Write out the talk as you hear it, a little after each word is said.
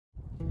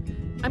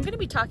I'm going to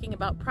be talking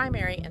about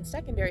primary and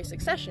secondary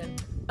succession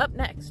up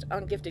next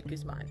on Gifted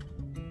Guzman.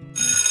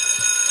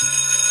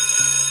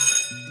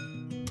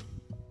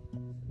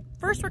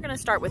 First, we're going to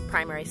start with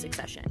primary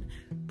succession.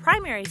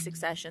 Primary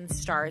succession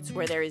starts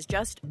where there is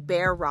just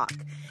bare rock,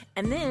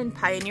 and then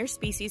pioneer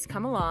species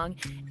come along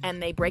and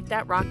they break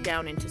that rock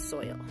down into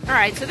soil. All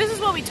right, so this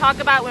is what we talk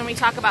about when we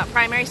talk about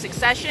primary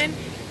succession.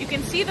 You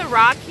can see the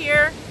rock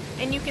here,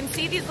 and you can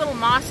see these little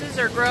mosses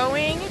are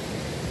growing.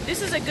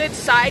 This is a good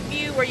side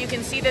view where you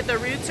can see that the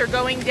roots are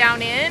going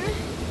down in.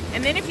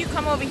 And then if you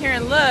come over here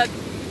and look,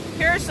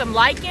 here are some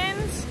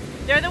lichens.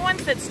 They're the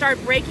ones that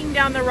start breaking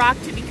down the rock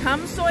to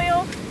become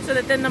soil so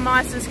that then the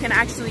mosses can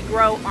actually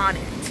grow on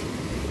it.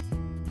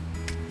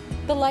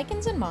 The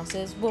lichens and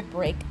mosses will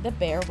break the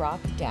bare rock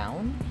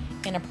down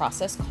in a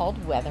process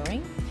called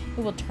weathering.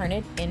 It will turn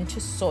it into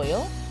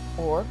soil,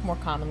 or more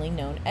commonly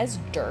known as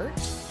dirt.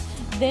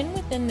 Then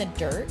within the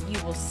dirt,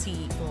 you will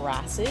see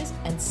grasses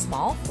and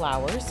small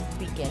flowers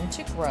begin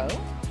to grow.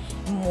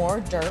 More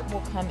dirt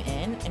will come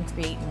in and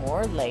create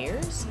more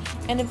layers,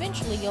 and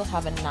eventually you'll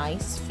have a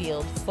nice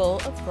field full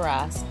of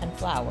grass and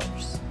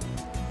flowers.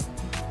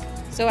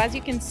 So as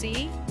you can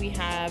see, we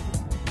have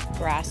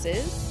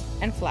grasses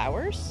and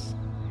flowers,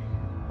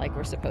 like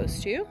we're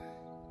supposed to.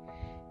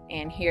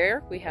 And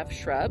here we have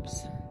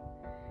shrubs,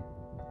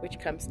 which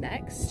comes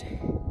next.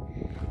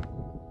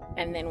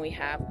 And then we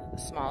have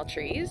small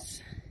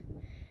trees,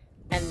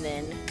 and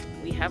then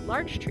we have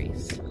large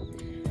trees.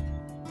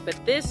 But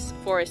this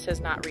forest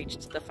has not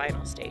reached the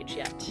final stage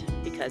yet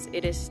because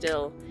it is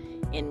still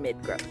in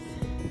mid-growth.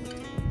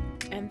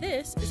 And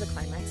this is a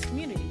climax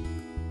community.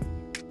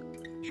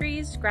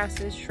 Trees,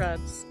 grasses,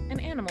 shrubs, and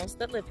animals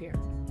that live here.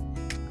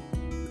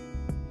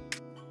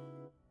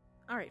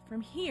 All right,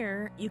 from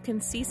here, you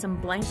can see some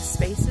blank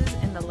spaces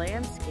in the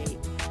landscape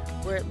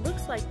where it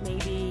looks like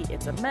maybe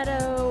it's a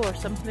meadow or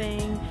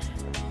something,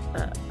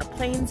 a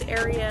plains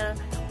area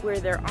where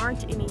there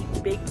aren't any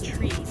big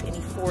trees, any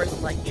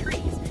forest-like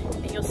trees.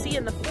 And you'll see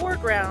in the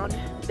foreground,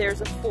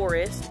 there's a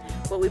forest,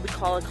 what we would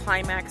call a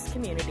climax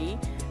community,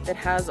 that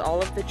has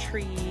all of the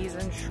trees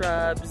and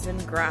shrubs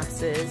and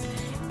grasses.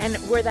 And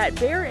where that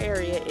bare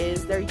area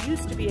is, there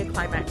used to be a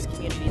climax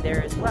community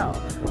there as well.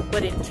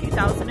 But in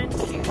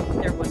 2002,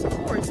 there was a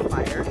forest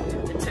fire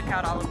that took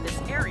out all of this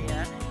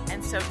area,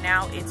 and so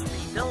now it's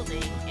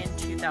rebuilding in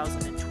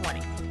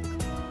 2020.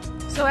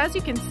 So as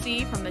you can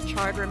see from the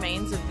charred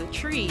remains of the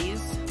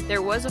trees,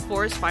 there was a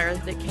forest fire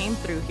that came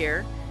through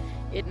here.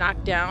 It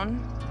knocked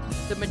down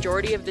the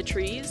majority of the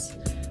trees.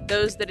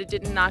 Those that it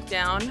didn't knock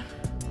down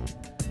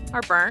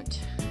are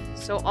burnt,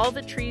 so all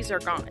the trees are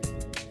gone.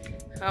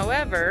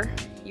 However,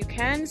 you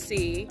can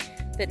see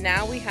that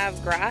now we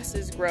have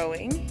grasses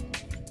growing,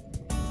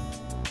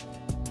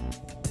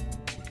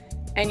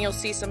 and you'll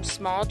see some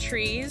small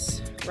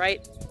trees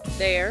right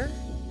there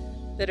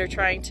that are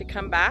trying to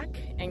come back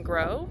and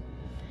grow,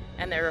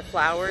 and there are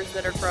flowers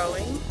that are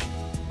growing.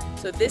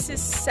 So this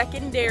is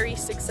secondary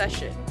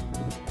succession,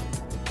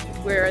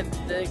 where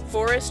the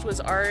forest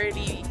was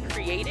already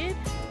created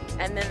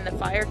and then the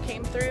fire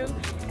came through,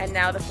 and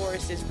now the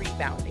forest is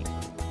rebounding.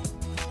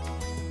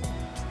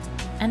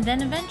 And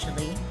then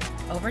eventually,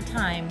 over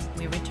time,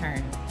 we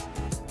return.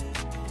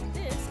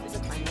 This is a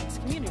climax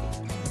community.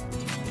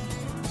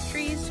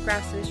 Trees,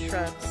 grasses,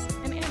 shrubs,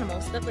 and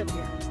animals that live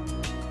here.